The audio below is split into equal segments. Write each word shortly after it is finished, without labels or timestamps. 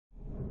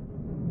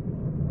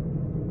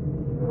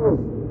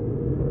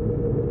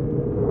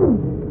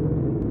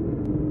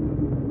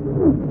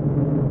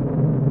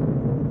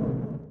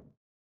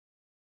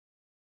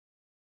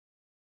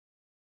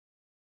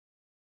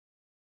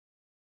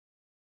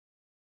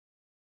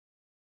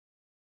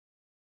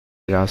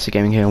Guys,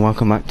 Gaming here and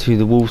welcome back to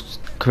the Wolves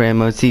Career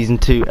Mode Season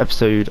 2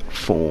 Episode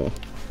 4.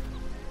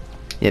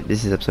 Yep,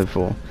 this is Episode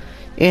 4.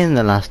 In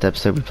the last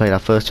episode we played our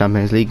first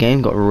Champions League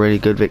game, got a really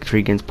good victory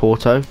against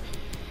Porto.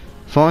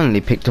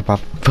 Finally picked up our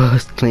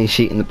first clean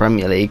sheet in the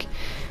Premier League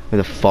with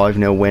a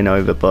 5-0 win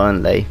over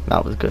Burnley.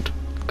 That was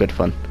good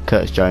fun.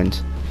 Curtis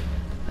Jones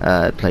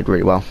played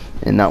really well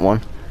in that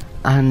one.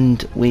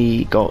 And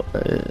we got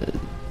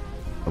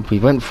we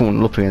went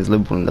 4-0 up against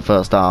Liverpool in the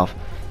first half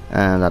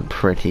and had a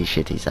pretty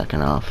shitty second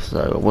half,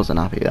 so I wasn't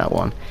happy with that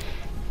one.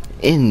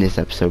 In this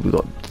episode we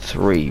got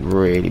 3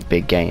 really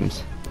big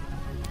games: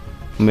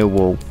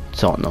 Millwall,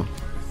 Tottenham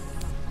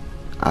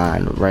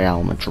and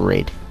Real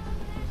Madrid.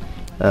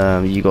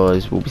 You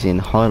guys will be seeing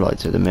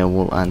highlights of the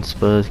Millwall and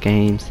Spurs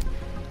games,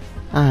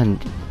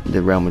 and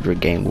the Real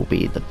Madrid game will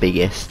be the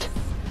biggest.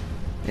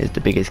 It's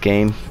the biggest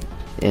game.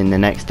 In the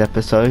next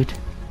episode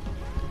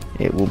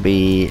it will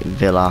be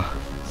Villa,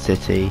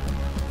 City,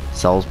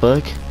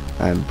 Salzburg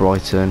and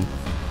Brighton,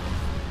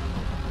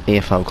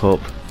 EFL Cup,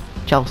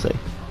 Chelsea.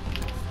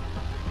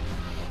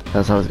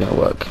 That's how it's going to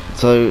work.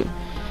 So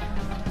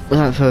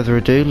without further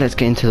ado, let's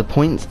get into the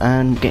points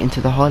and get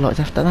into the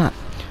highlights after that.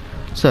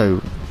 So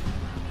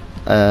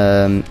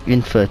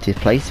in 30th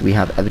place we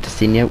have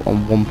Evertonio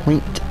on 1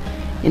 point.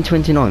 In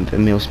 29th,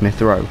 Emil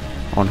Smith Rowe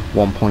on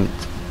 1 point.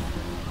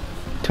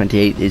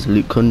 28th is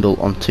Luke Kundle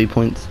on 2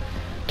 points.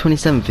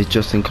 27th is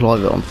Justin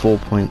Kluivert on 4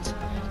 points.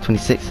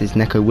 26th is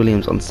Neco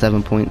Williams on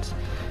 7 points.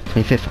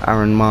 25th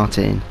Aaron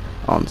Martin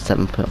on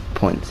 7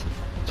 points.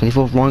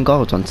 24th Ryan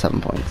Giles on 7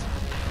 points.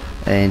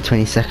 And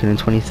 22nd and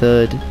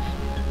 23rd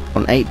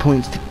on 8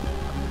 points,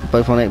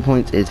 both on 8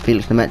 points, is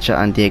Felix Lemaitre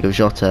and Diogo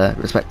Jota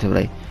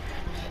respectively.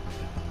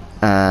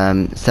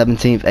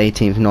 17th,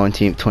 18th,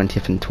 19th,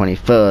 20th and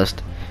 21st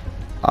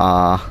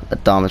are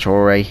Adama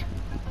Traore,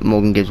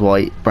 Morgan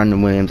Gibbs-White,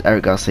 Brandon Williams,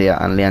 Eric Garcia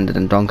and Leander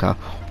Dendoncker,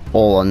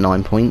 all on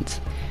 9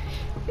 points.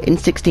 In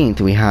 16th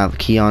we have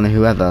Keanu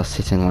Whoever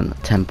sitting on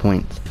 10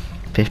 points.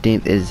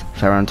 15th is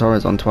Ferran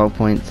Torres on 12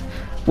 points.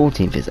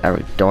 14th is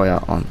Eric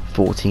Dyer on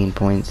 14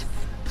 points.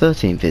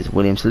 13th is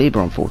William Saliba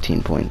on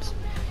 14 points.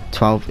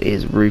 12th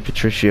is Rui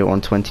Patricio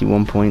on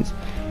 21 points.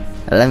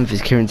 11th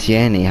is Kieran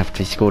Tierney after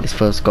he scored his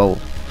first goal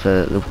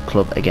for the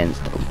club against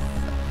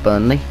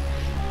Burnley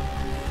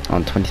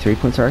on 23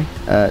 points.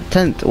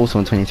 10th also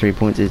on 23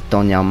 points is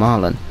Donyell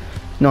Marlon.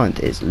 9th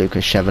is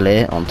Lucas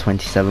Chevalier on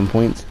 27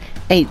 points.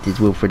 8th is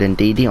Wilfred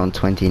Ndidi on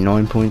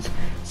 29 points.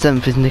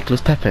 7th is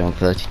Nicolas Pepe on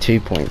 32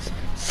 points.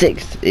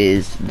 6th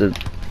is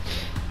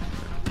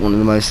one of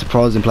the most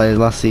surprising players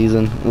last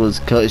season was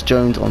Curtis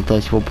Jones on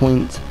 34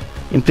 points.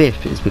 In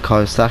 5th is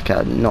Bukayo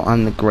Saka, not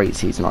having a great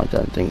season I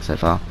don't think so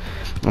far,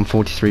 on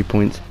 43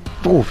 points.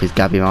 4th is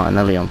Gabby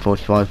Martinelli on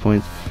 45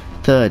 points.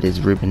 3rd is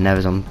Ruben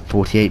Neves on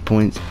 48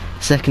 points.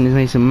 2nd is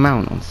Mason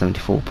Mount on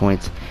 74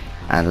 points.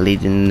 And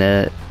leading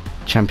the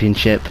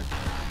championship,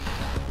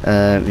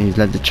 he's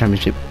led the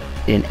championship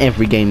in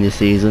every game this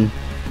season,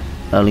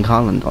 Erling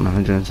Haaland on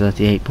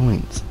 138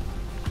 points.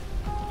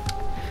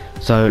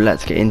 So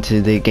let's get into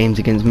the games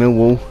against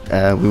Millwall.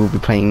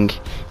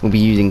 We'll be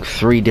using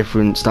 3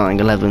 different starting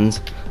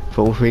 11s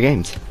for all 3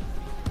 games.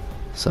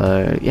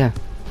 So yeah,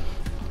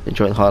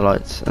 enjoy the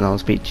highlights and I'll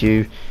speak to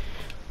you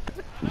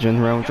during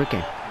the Real Madrid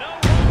game.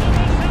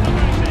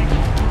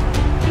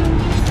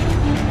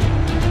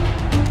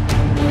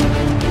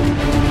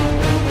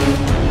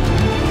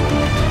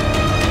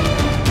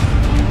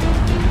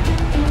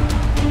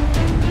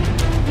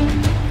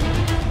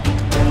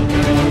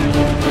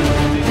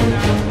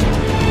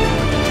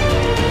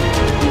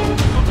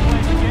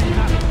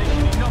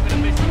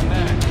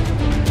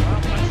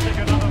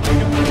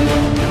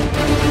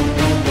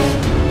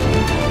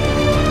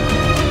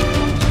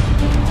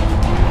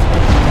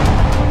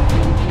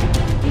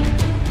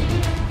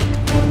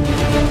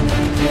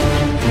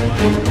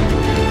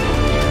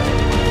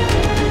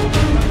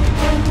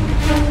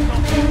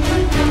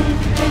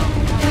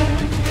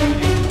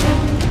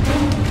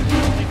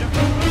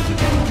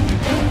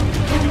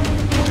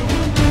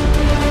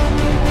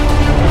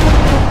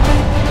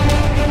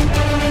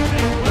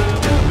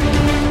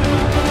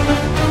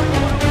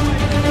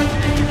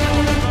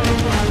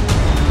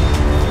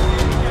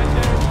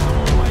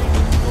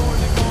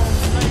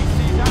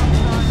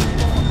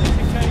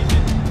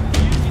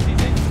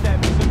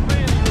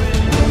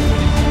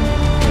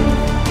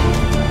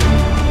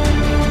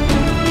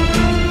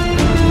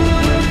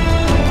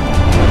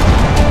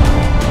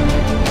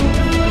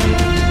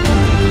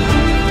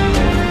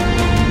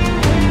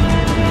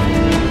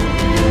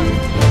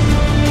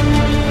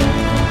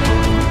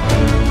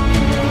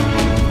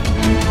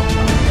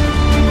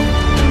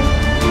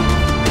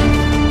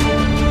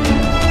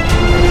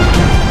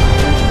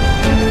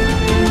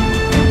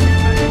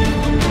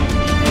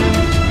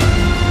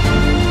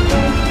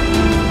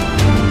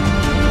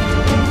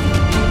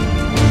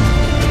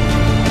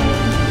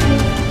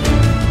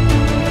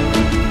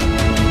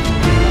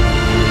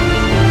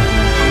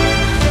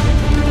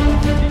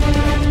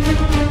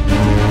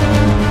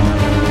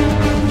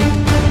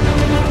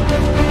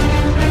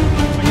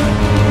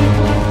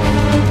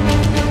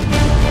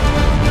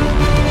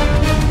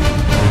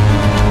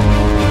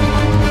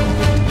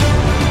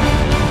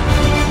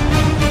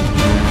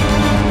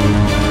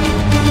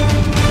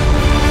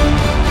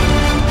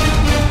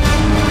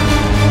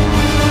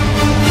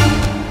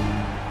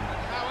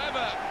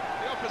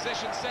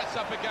 opposition sets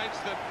up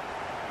against them,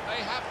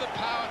 they have the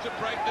power to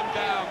break them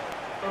down.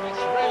 It's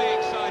really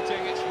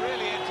exciting, it's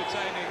really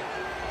entertaining,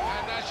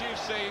 and as you've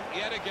seen,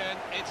 yet again,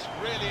 it's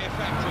really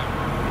effective.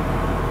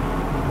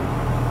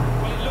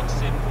 Well, it looks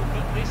simple,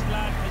 but this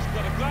lad has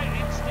got a great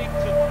instinct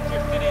of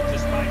drifting into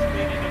space,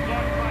 being in the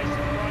right place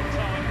at the right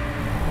time.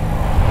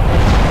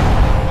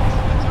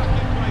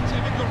 Attacking play,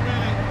 typical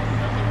really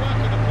of the work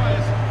of the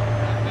players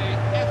and the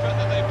effort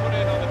that they put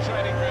in on the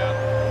training ground.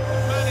 The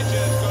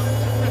manager's got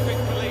terrific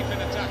belief in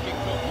attacking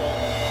football.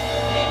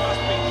 He must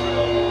be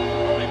thrilled,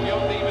 probably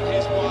beyond even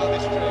his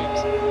wildest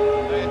dreams.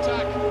 They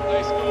attack,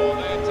 they score,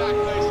 they attack,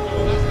 they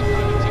score. That's the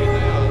kind of team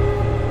they are.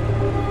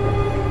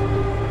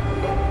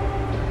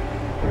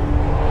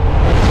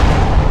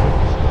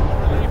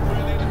 Relief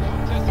really, the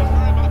contest is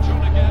very much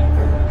on again.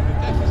 The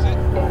deficit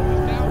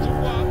is down to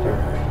 1.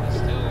 There's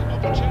still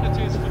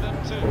opportunities for them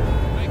to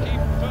make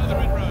even further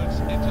inroads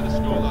into the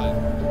scoreline.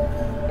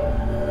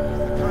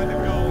 It's the kind of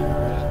goal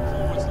that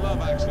forwards love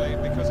actually,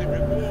 because it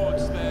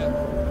rewards their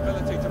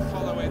ability to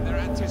follow in, their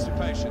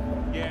anticipation.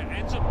 Yeah,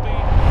 ends up being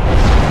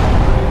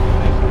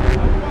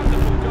A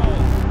wonderful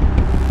goal.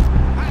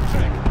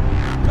 Hat-trick.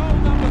 Goal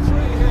number 3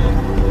 here.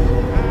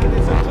 And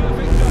it's a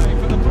perfect day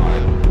for the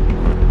player.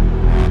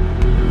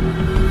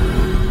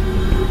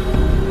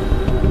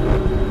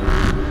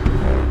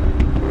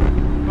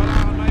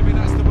 Well, maybe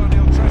that's the one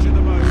he'll treasure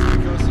the most,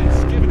 because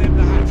it's given him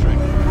the hat-trick.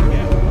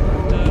 yeah,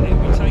 and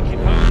he'll be taking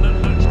home that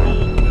match ball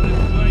with a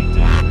great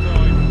deal of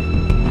pride.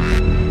 We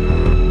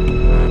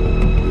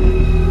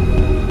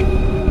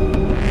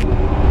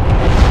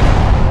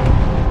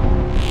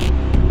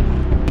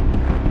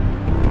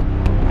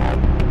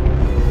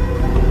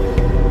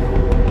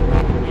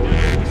don't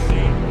always see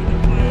it with the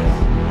players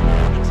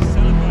having to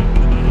celebrate with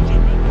the manager,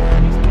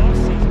 but his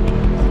boss, he's got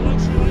a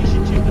close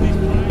relationship with his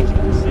players, you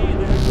can see it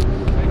there.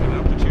 Taking an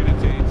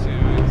opportunity to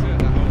exert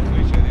that whole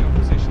cliche, the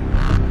opposition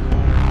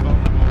vulnerable.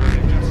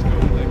 They've just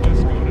scored,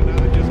 and now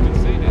they've just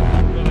conceded.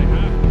 Well, they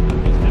have.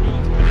 It's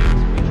difficult to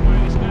predict which way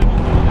this game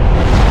will go.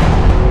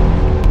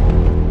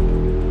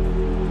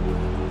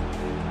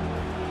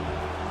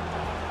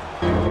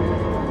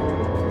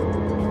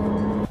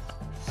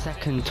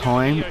 Second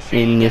time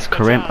in this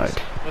career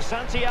mode.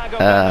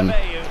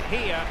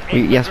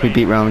 Yes, we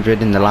beat Real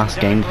Madrid in the last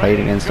game played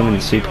against them in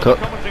the Super Cup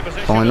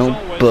final,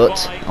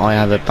 but I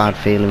have a bad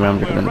feeling Real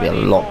Madrid are going to be a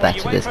lot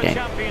better this game.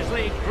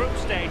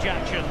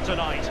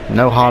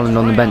 No Haaland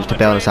on the bench to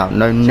bail us out,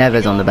 no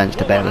Neves on the bench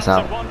to bail us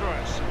out.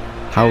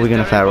 How are we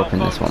going to fare up in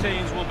this one?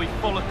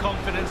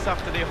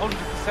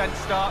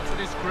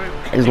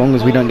 As long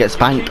as we don't get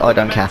spanked, I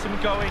don't care.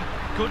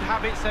 Good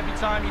habits every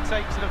time you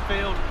take to the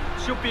field.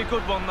 Should be a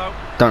good one though.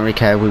 Don't really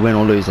care if we win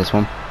or lose this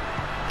one.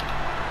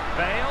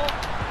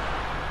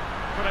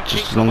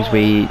 Just as long as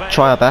we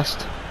try our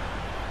best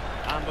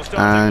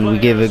and we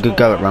give a good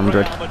go at Real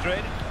Madrid.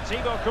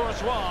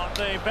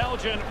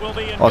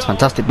 Oh, it's a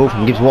fantastic ball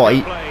from Gibbs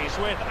White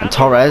and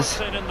Torres.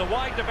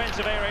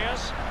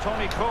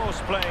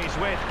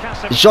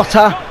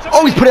 Jota!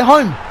 Oh, he's put it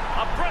home!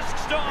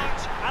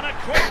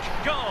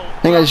 I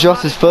think that's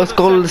Jota's first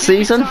goal of the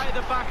season.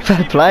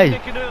 Fair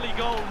play.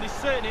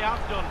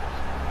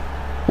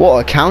 What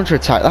a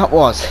counter-attack that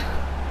was.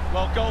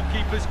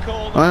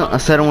 Well, I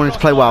said I wanted to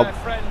play well,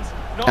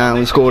 and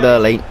we scored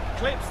early.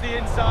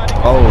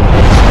 Oh,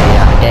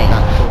 yeah, again.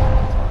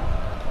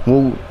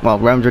 Well,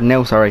 Real Madrid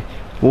 0, sorry.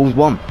 Wolves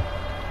 1.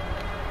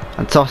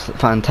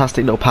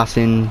 Fantastic little pass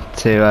in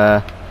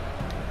to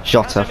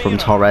Jota from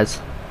Torres.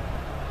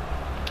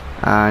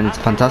 And it's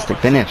a fantastic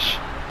finish.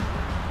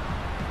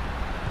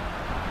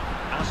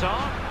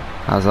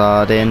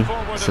 Hazard in.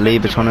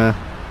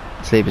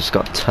 Saliba just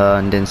got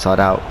turned inside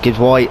out. Gives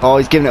White. Oh,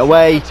 he's giving it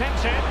away.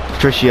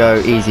 Patricio,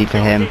 easy for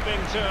him.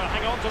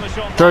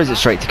 Throws it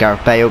straight to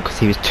Gareth Bale because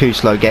he was too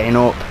slow getting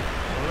up.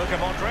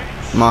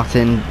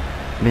 Martin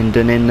been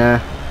done in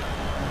there.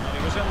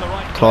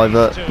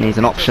 Kluivert needs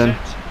an option.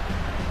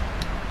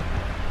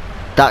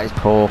 That is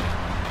poor.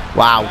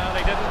 Wow.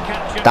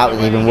 That was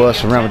even worse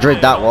from Real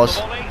Madrid, that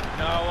was.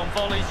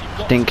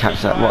 Didn't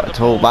catch that right at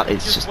all. That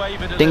is just,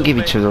 didn't give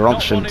each other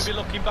options.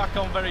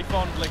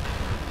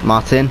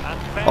 Martin.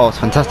 Oh, it's a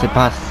fantastic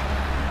pass.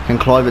 Can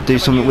Kluivert do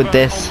something with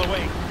this?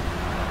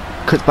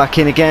 Cuts back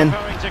in again.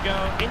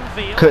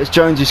 Curtis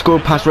Jones, who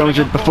scored past Real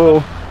Madrid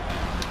before,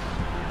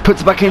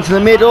 puts it back into the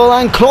middle,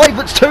 and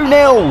Kluivert's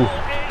 2-0.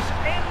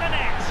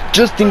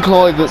 Justin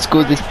Kluivert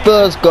scored his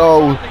first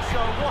goal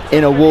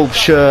in a Wolves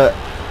shirt,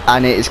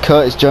 and it is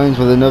Curtis Jones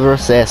with another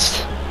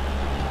assist.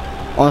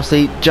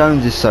 Honestly,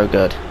 Jones is so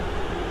good.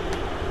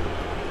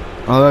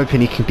 I'm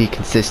hoping he can be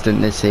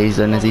consistent this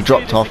season, as he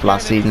dropped off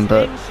last season,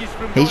 but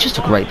he's just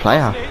a great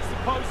player.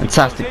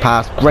 Fantastic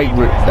pass, great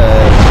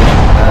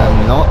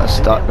not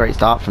a great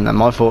start from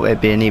them. I thought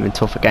it'd be an even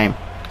tougher game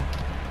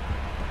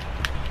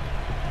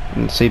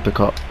in the Super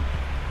Cup.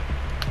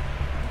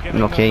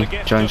 Lucky,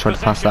 Jones tried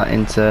to pass that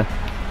into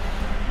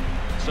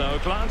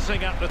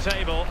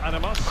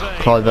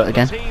Kluivert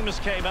again. teams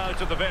came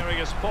out of the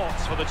various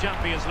spots for the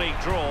Champions League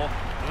draw.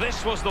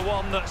 This was the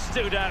one that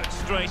stood out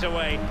straight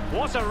away.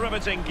 What a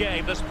riveting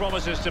game this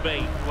promises to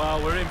be.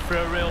 Well, we're in for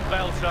a real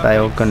belter. They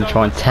are going to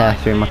try and tear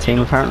through my team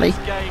apparently.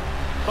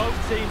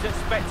 Both teams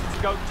expected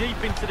to go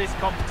deep into this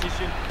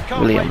competition.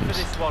 Can't Williams. wait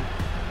for this one.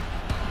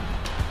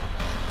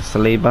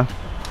 Saliba.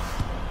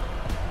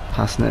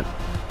 Passing it.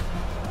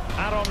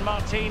 Aaron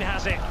Martin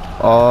has it.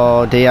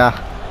 Oh dear.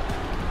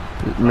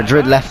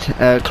 Madrid left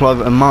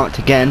Clive and marked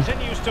again.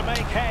 Continues to make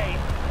hay.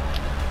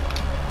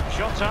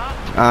 Jota.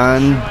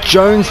 And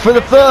Jones for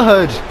the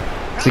third.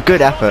 It's a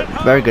good effort.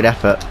 Very good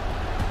effort.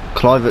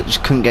 Clive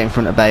just couldn't get in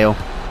front of Bale.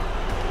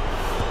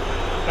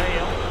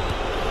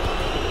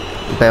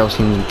 Bale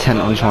seems intent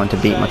on trying to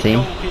beat my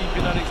team.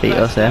 Beat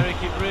us there.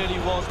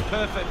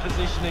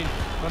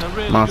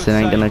 Martin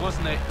ain't going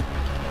to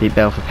beat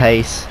Bale for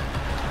pace.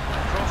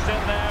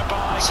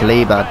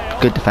 Saliba,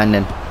 good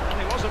defending.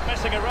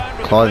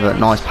 Clive,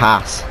 nice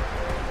pass.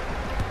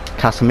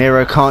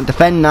 Casemiro can't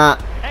defend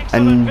that.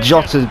 And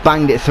Jota's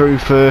banged it through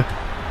for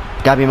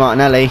Gabby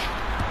Martinelli.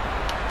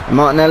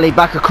 Martinelli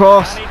back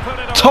across.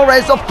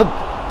 Torres off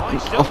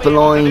the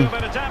line.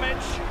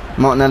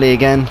 Martinelli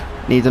again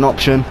needs an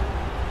option.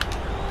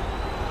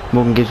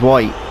 Morgan gives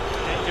White.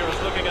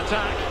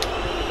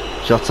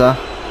 Jota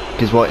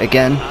gives White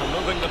again.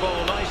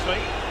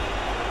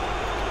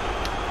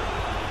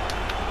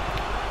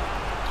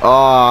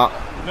 Oh,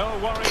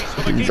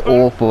 it's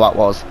awful that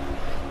was.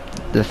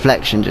 The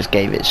deflection just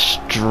gave it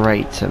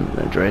straight to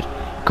Madrid.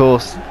 Of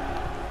course,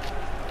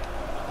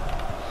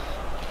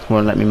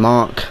 won't let me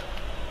mark.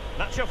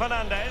 Nacho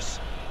Fernandez.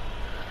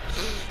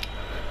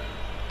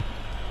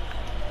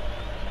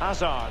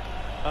 Hazard.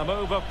 A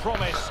move of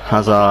promise.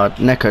 Hazard.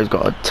 Neco's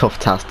got a tough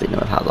task dealing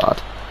with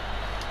Hazard,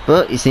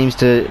 but he seems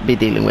to be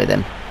dealing with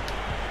him.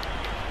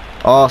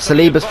 Oh,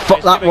 Saliba's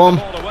fucked that one.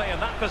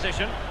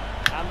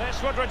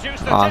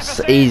 Oh, it's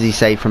easy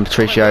save from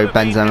Patricio.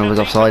 Benzema was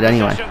offside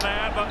anyway.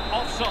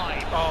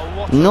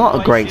 Not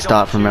a great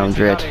start from Real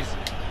Madrid.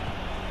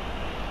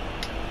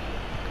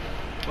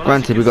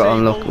 Granted, we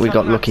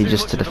got lucky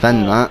just to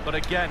defend that. But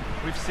again,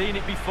 we've seen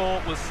it before.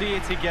 We'll see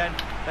it again.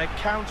 Their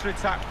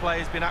counter-attack play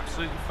has been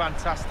absolutely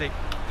fantastic.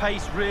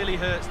 Pace really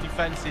hurts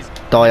defences.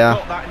 Dyer,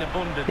 That in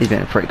abundance. he's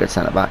been a pretty good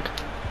centre back.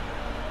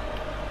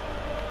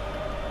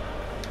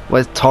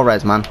 Where's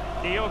Torres, man?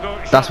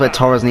 Diogo. That's where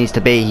Torres needs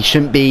to be. He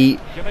shouldn't be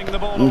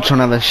trying to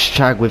have a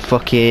shag with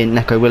fucking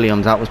Neco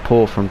Williams. That was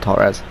poor from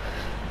Torres.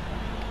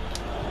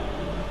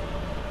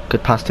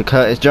 Good pass to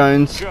Curtis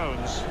Jones.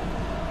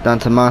 Down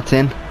to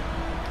Martin.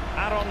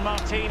 Aaron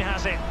Martin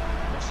has it.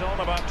 It's all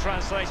about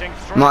translating.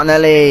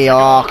 Martinelli.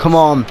 Oh, come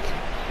on.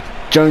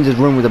 Jones's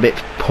run was a bit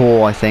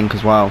poor, I think,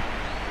 as well.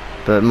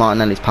 But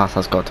Martinelli's pass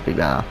has got to be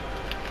better.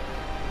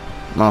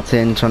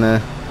 Martin trying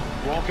to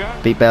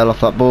beat Bale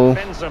off that ball.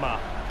 Benzema.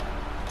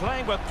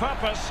 Playing with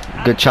purpose.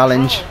 Good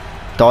challenge.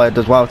 Dyer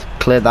does well to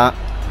clear that.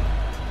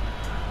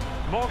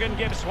 Morgan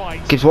gives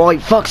White. Gives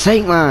White. Fuck's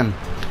sake, man.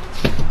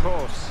 Of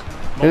course.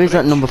 Who is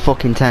that number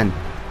fucking 10?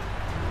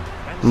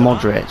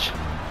 Modric.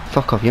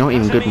 Fuck off, you're not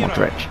even good,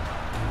 Modric.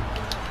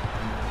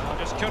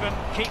 Just couldn't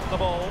keep the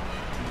ball.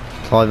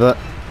 Clivert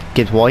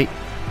gives White.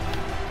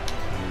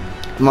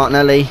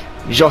 Martinelli.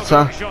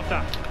 Jota.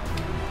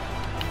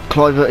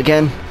 Clivert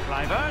again.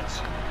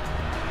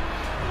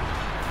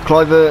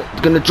 Clivert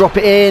gonna drop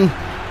it in.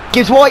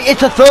 Gives White.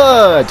 It's a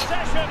third.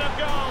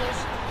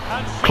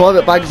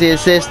 Clivert bags the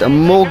assist,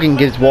 and Morgan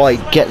gives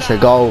White. Gets a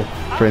goal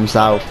for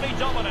himself.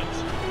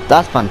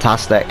 That's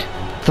fantastic.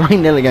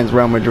 3-0 against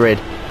Real Madrid.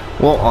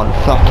 What on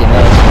fucking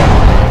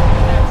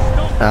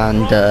earth?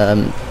 And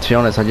to be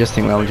honest, I just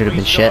think Real Madrid have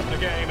been shit.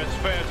 It's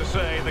fair to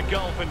say the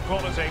gulf in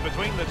quality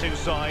between the two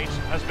sides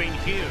has been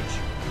huge.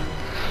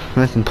 The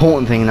most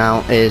important thing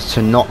now is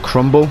to not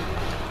crumble.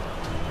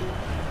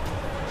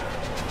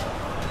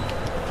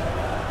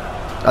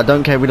 I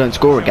don't care if we don't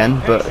score again,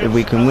 but if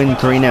we can win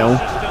 3-0,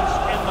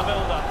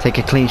 take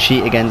a clean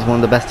sheet against one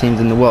of the best teams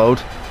in the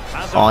world,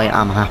 I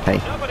am happy.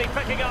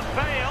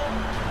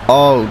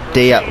 Oh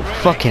dear,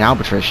 fucking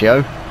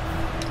Patricio.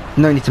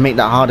 No need to make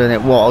that harder than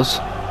it was.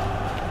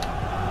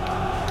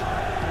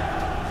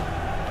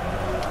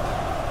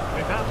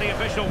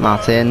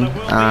 Martin,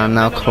 and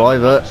now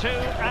Clivert.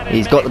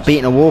 He's got the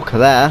beating of Walker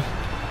there.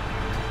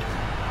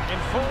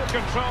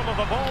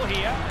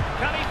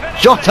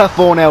 Jota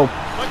 4-0.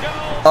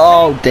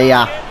 Oh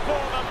dear.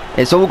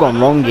 It's all gone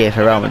wrong here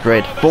for Real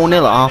Madrid. 4-0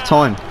 at half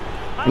time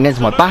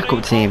against my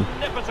backup team.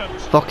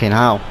 Fucking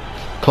hell.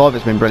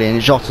 Clivert's been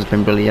brilliant, Jota's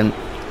been brilliant.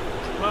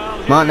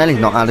 Martinelli's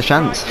not had a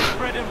chance.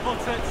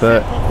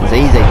 But it's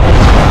easy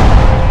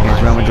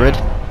against Real Madrid.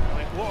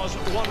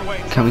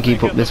 Can we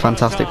keep up this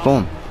fantastic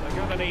form?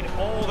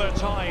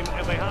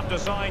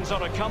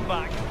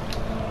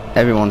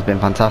 Everyone's been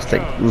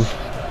fantastic.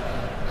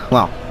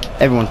 Well,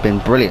 everyone's been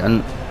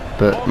brilliant,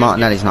 but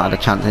Martinelli's not had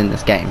a chance in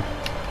this game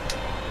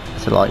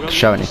to like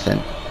show anything.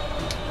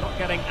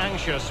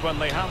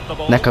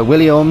 Neco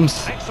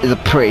Williams is a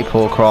pretty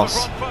poor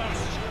cross.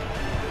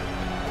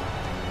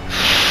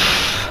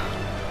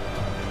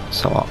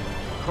 So what?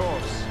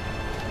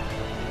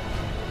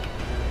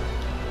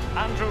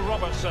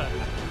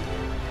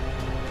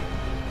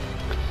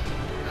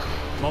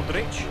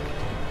 Modric.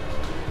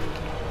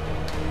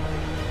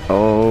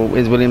 Oh,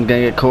 is Williams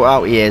going to get caught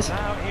out? He is.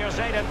 Now here's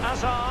Eden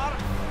Hazard.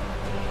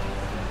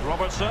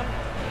 Robertson.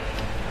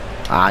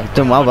 Ah, he's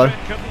done well though.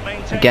 Madrid couldn't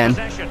maintain Again.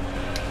 possession.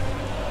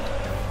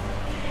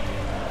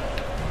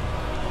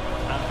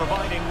 And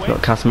providing width.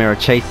 Got Casemiro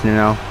chasing him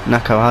now.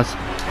 Nako has.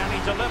 Can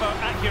he deliver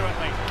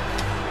accurately?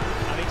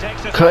 And he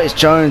takes it Curtis on.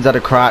 Jones had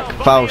a crack.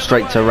 Foul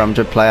straight to a Real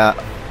Madrid player.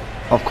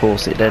 Of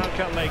course it did.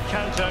 How can they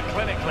counter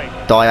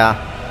clinically?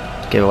 Dyer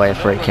give away a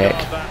free kick.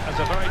 Regard that as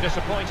a very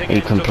disappointing He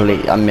end to the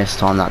completely run.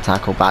 mistimed that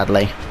tackle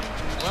badly.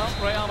 Well,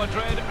 Real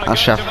Madrid are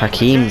Ashraf going to make the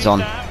Hakim's change on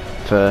now.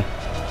 for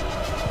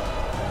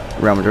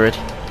Real Madrid.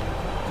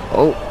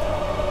 Oh,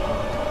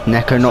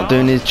 Neko not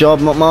doing his job,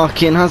 not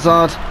marking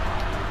Hazard,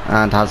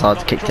 and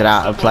Hazard's kicked it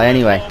out of play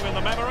anyway. In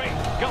the memory,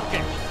 goal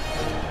kick.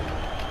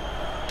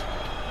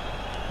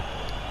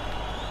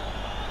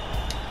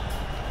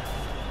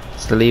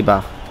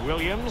 Saliba,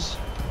 Williams.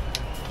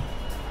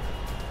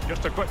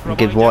 Just a quick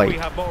Give reminder, White. we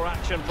have more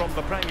action from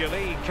the Premier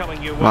League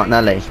coming your way.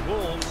 Martinelli. It's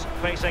Wolves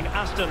facing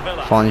Aston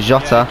Villa. finds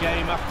Jota. Yeah,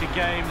 game after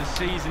game, the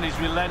season is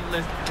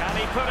relentless. Can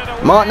he put it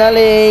away?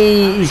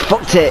 Martinelli, he's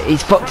fucked it.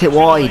 He's fucked it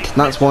wide.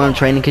 That's why I'm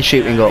training his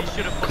shooting up,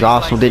 because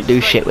Arsenal didn't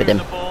do shit with him.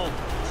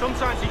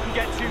 Sometimes he can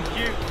get too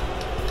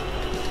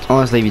cute.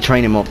 Honestly, if you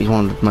train him up, he's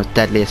one of the most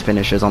deadliest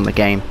finishers on the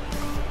game.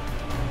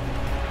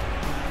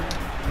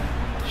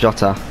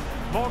 Jota.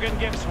 Morgan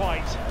gives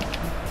White.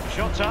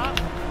 Jota.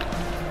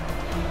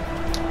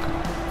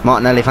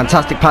 Martinelli,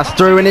 fantastic pass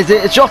through, and is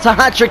it a Jota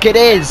hat-trick? It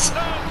is! Goal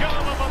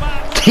of the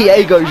match.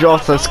 Diogo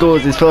Jota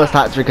scores his first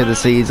hat-trick of the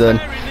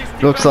season.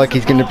 Looks like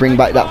he's going to bring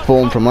back that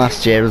form from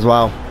last year as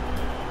well.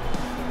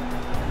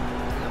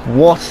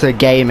 What a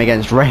game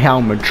against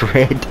Real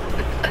Madrid.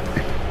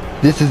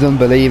 This is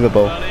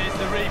unbelievable.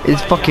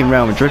 It's fucking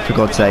Real Madrid, for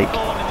God's sake.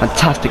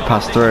 Fantastic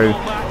pass through,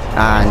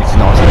 and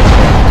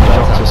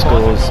nice. Jota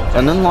scores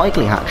an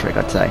unlikely hat-trick,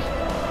 I'd say.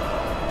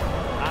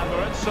 And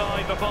we're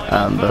inside the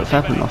final But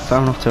 30 minutes.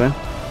 fair enough to him.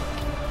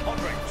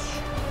 Modric.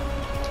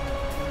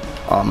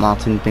 Oh,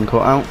 Martin's been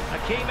caught out.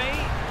 Hakimi.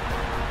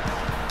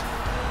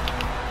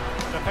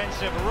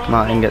 Defensive run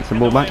Martin gets the in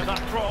ball way back. of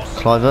that cross.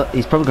 Kluivert,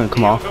 he's probably going to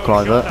come off,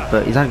 Kluivert,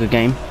 but he's had a good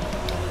game.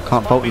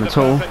 Can't fault him at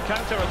all. Perfect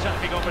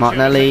counter-attacking opportunity.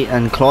 Martinelli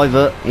and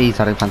Kluivert, he's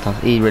had a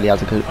fantastic. He really has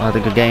had a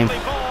good game.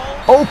 Lovely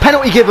ball. Oh,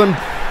 penalty given.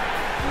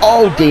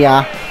 Oh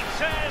dear,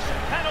 Says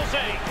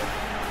penalty.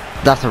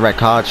 that's a red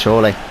card,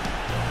 surely.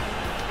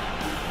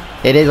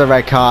 It is a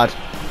red card.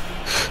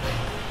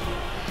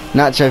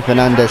 Nacho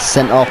Fernandez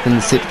sent off in the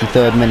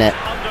 63rd minute.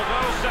 Under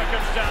those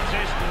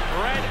circumstances,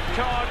 red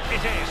card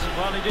it is.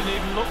 Well, he didn't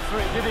even look for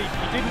it, did he?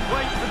 He didn't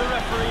wait for the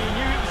referee. He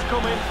knew it was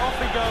coming. Off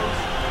he goes.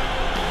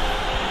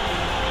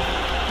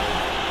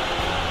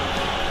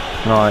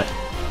 Right,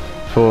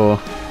 for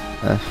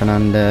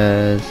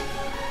Fernandez.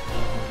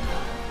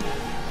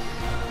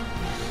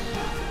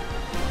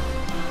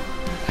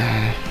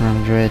 Real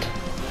Madrid.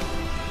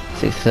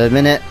 63rd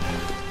minute.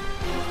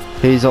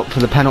 Who's up for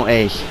the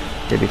penalty?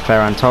 It'll be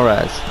Ferran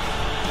Torres.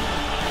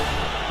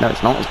 No,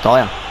 it's not. It's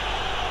Dyer.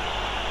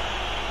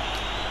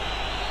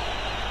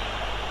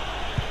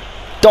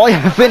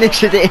 Dyer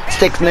finishes it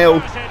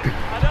 6-0.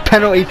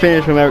 Penalty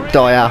finish from Eric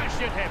Dyer.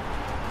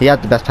 He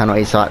had the best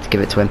penalty, so I had to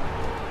give it to him.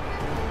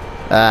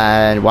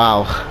 And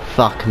wow,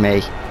 fuck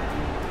me.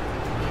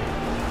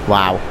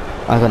 Wow,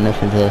 I got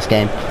nothing for this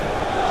game.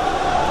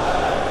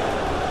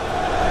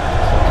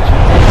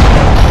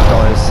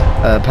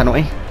 Dyer's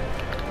penalty.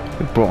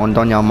 We brought on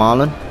Donyell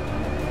Marlon,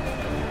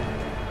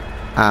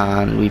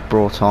 and we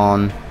brought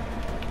on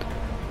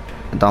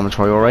Adama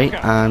Traore,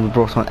 and we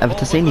brought on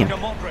Everton Senior.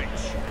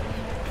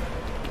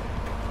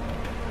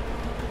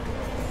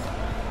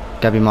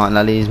 Gabby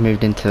Martinelli's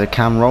moved into the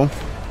cam role,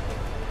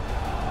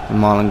 and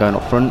Marlon going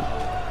up front.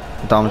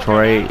 Adama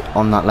Traore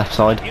on that left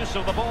side. Use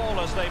of the ball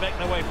as they make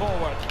their way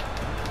forward.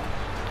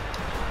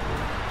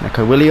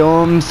 Neko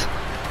Williams.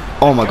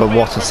 Oh my god,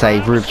 what a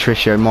save. Rui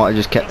Patricio might have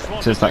just kept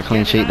just that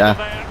clean sheet there.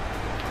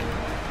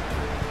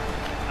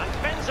 And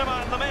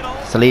Benzema in the middle.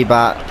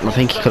 Saliba, I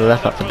think he could have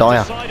left that for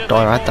Dyer.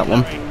 Dyer had that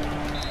one.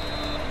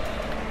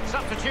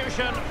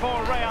 Substitution for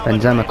Real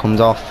Benzema Madrid. comes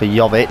off for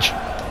Jovic.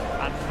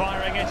 And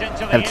firing it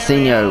into the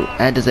Evertonio area.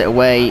 headers it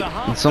away,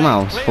 and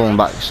somehow it's fallen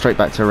back straight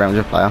back to a Real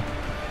Madrid player.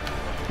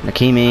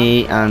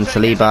 Hakimi and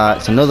Saliba.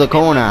 It's another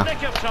corner.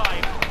 Nick of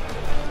time.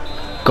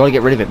 Gotta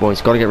get rid of it,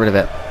 boys. Gotta get rid of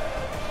it.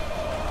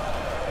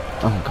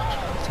 Oh my god,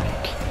 for fuck's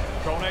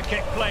sake. Corner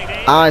kick played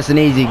in. Ah, it's an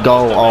easy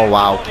goal. Oh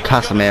wow,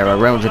 Casemiro.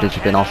 Real Madrid have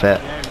just been off it.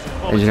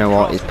 And you know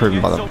what? It's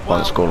proven by the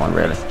scoreline,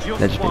 really.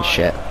 They've just been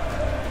shit.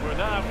 We're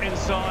now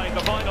inside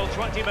the final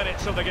 20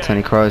 minutes of the game.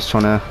 Toni Kroos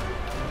trying to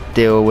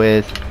deal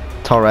with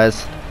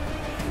Torres.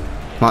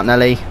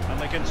 Martinelli. And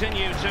they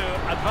continue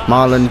to advance.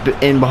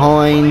 Marlon in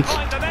behind.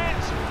 Behind the net.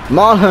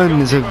 Marlon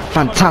is a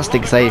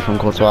fantastic save from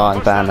Courtois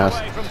in fairness.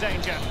 Away from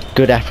danger.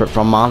 Good effort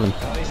from Marlon.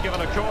 Well, he's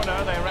given a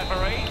corner, they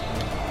referee.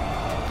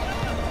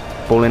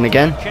 Ball in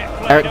again. Kick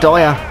played Eric on.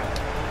 Dyer.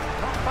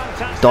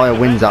 Fantastic Dyer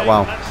wins that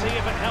well. Let's see if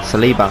it helps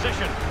Saliba. the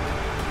opposition.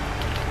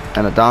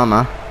 And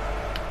Adama.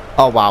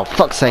 Oh wow,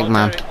 fuck's sake,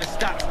 man. The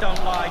stats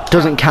don't like.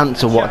 Doesn't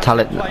cancel what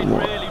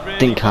Really,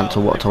 didn't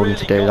cancel what I told him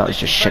to do. That was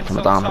just shit from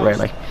Adama,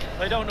 really,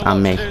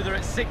 and me.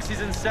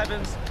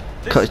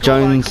 Curtis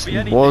Jones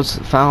was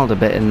fouled a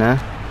bit in there.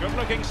 Good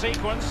looking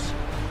sequence.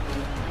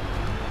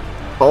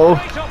 Oh,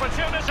 Great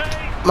opportunity.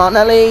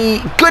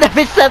 Martinelli, good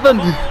FS7.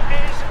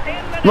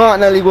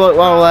 Martinelli worked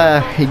well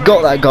there. He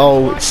got that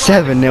goal. It's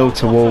 7-0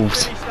 to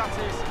Wolves.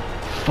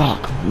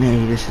 Fuck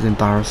me, this is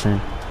embarrassing.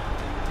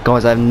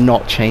 Guys, I have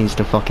not changed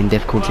the fucking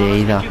difficulty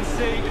either.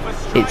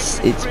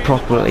 It's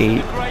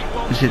properly,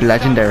 this is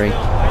legendary.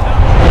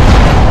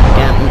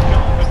 Again,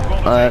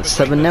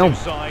 7-0.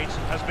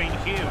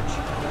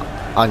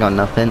 I got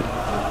nothing.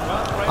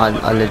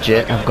 I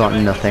legit have got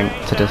nothing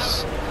to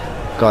this.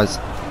 Guys,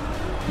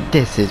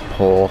 this is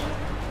poor.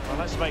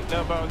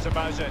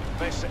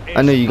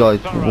 I know you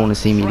guys want to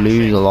see me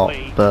lose a lot,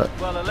 but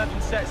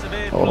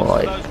or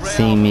like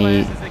see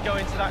me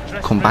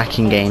come back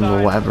in games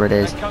or whatever it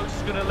is.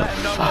 But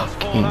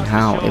fucking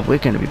hell, if we're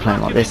going to be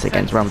playing like this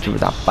against Real Madrid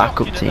with our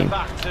backup team,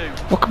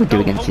 what can we do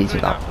against these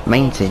with our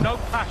main team?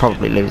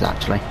 Probably lose,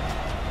 actually.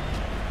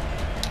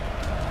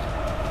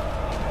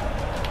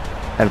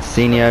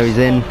 Evertonio is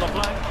in.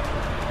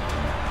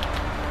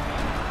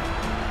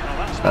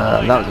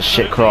 That was a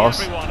shit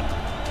cross.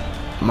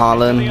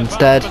 Marlon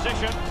instead.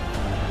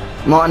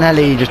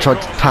 Martinelli just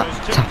tried to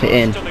tap it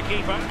in.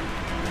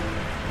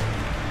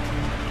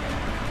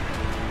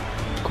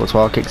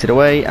 Courtois kicks it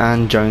away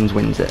and Jones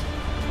wins it.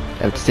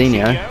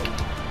 Evertonio.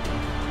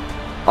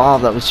 Oh,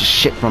 that was just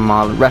shit from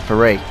Marlon.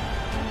 Referee.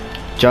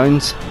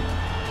 Jones.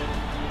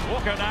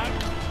 Walker now.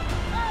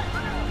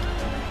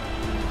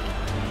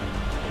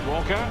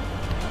 Walker.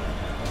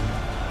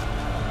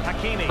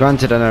 Hakimi.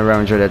 Granted, I know Real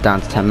Madrid are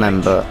down to 10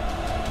 men, but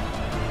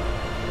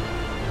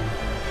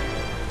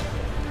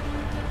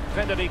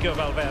Federico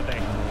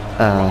Valverde.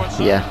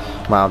 yeah.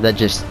 Wow, they're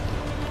pissing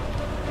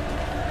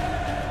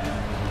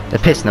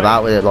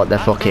about with it like they're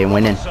fucking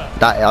winning.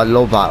 That I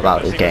love that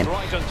about this game.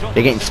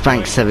 They're getting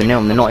spanked 7-0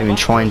 and they're not even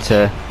trying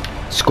to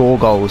score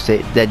goals.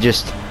 They're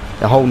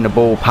holding the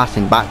ball,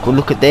 passing back. Well,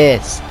 look at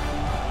this.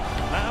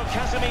 Now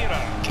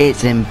Casemiro.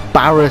 It's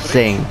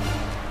embarrassing.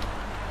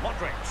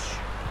 Modric.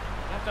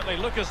 Definitely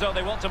look as though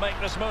they want to make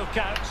this move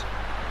count.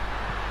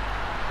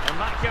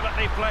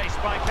 Immaculately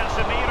placed by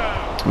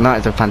Casemiro. And that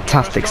is a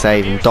fantastic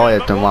save, and Dyer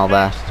done well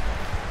there.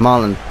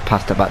 Marlon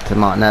passed it back to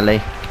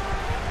Martinelli.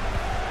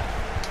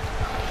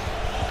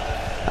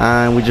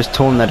 And we just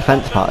torn their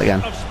defence apart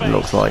again, it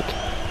looks like.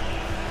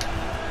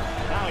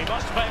 Now he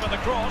must favour the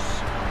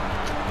cross.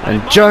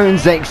 And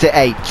Jones makes it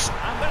 8.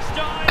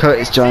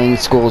 Curtis Jones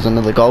scores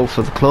another goal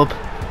for the club.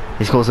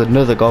 He scores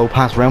another goal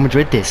past Real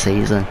Madrid this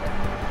season.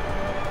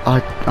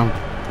 I'm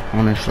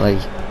honestly,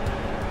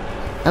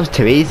 that was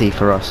too easy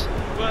for us.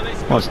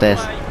 Watch this.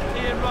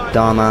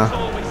 Dama,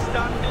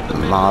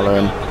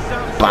 Marlon,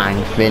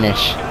 bang,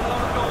 finish.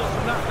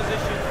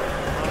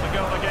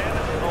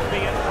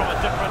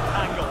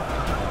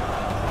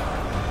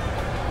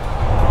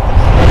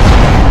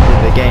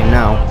 The game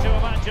now.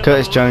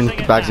 Curtis Jones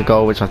bags a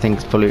goal, which I think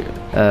is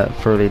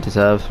fully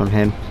deserved from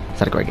him. He's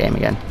had a great game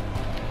again.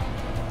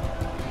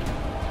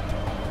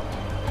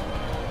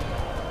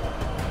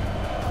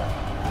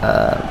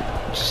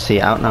 Just see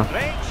it out now.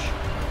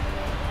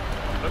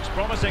 Looks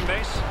promising,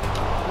 this.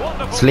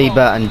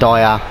 Saliba and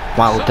Dyer,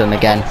 well done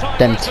again.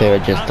 Them two are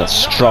just a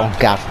strong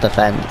gas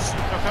defence.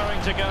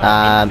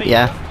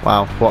 Yeah,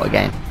 wow, what a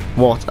game.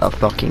 What a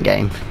fucking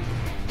game.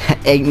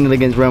 8-0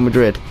 against Real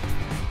Madrid.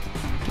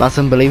 That's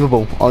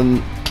unbelievable.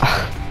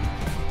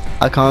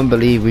 I can't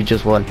believe we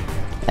just won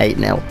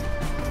 8-0.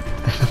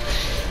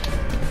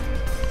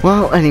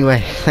 Well,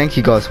 anyway, thank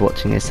you guys for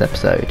watching this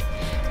episode.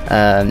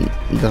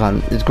 It's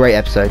a great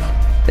episode.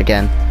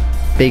 Again,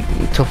 big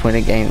tough game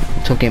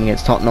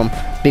against Tottenham,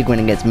 big win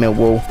against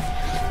Millwall,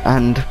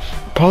 and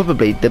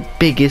probably the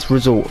biggest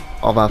result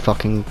of our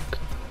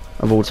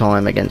of all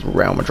time against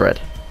Real Madrid.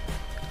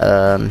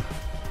 I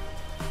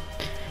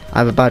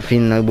have a bad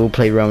feeling I will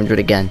play Real Madrid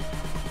again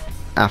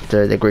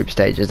after the group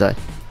stages, though.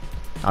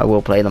 I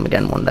will play them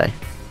again one day.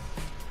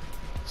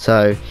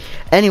 So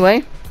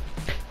anyway,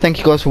 thank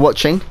you guys for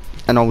watching,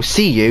 and I will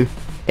see you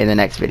in the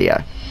next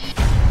video.